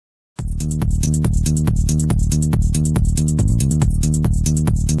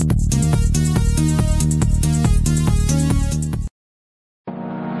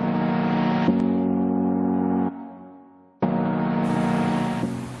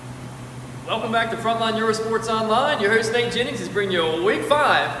Welcome back to Frontline Eurosports Online. Your host Nate Jennings is bringing you week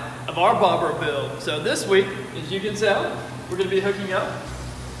 5 of our bobber build. So this week, as you can tell, we're going to be hooking up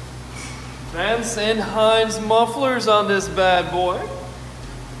Vance Hines mufflers on this bad boy.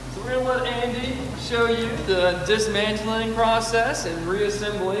 So we're going to let Andy show you the dismantling process and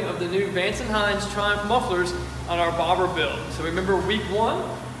reassembly of the new Vance Hines Triumph mufflers on our bobber build. So remember week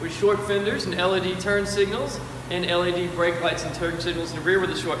 1 with short fenders and LED turn signals, and LED brake lights and turn signals in the rear with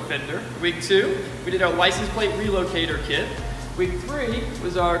a short fender. Week 2, we did our license plate relocator kit. Week 3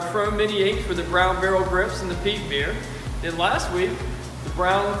 was our chrome mini H for the brown barrel grips and the peak beer. Then last week, the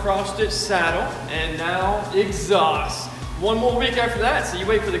brown cross-stitch saddle, and now exhaust. One more week after that, so you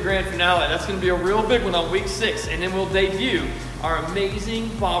wait for the grand finale. That's gonna be a real big one on week 6, and then we'll debut our amazing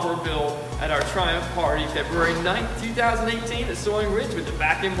bobber build at our Triumph Party, February 9th, 2018 at Soaring Ridge with the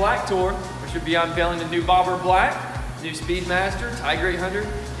Back in Black Tour. Should be unveiling the new Bobber Black, new Speedmaster, Tiger 800,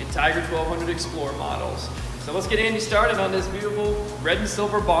 and Tiger 1200 Explorer models. So let's get Andy started on this beautiful red and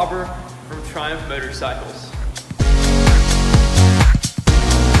silver bobber from Triumph Motorcycles.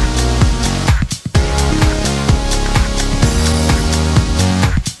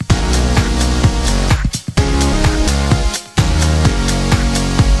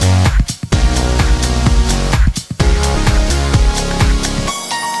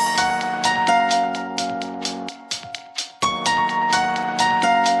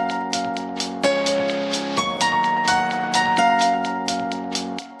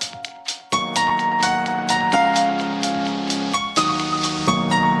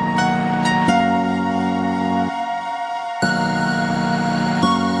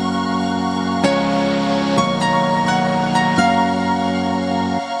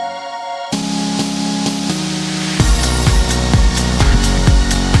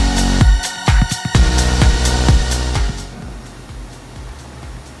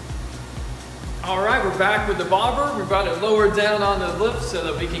 Alright, we're back with the bobber. We brought it lower down on the lift so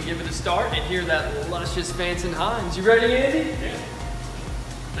that we can give it a start and hear that luscious Vance Hines. You ready, Andy? Yeah.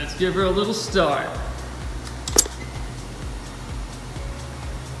 Let's give her a little start.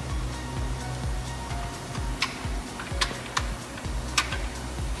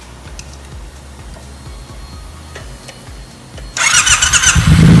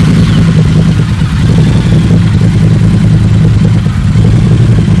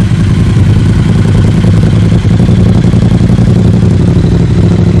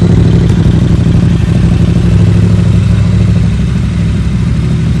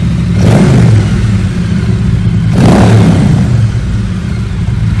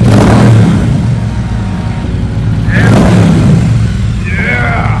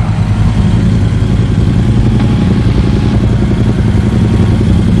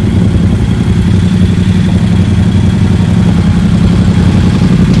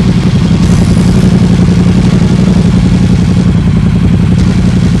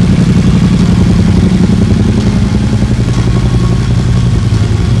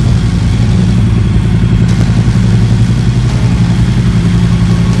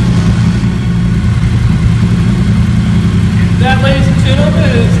 That, ladies and gentlemen,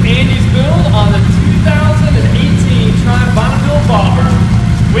 is Andy's build on the 2018 Triumph Bonneville Bobber.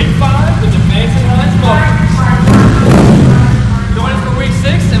 Week 5.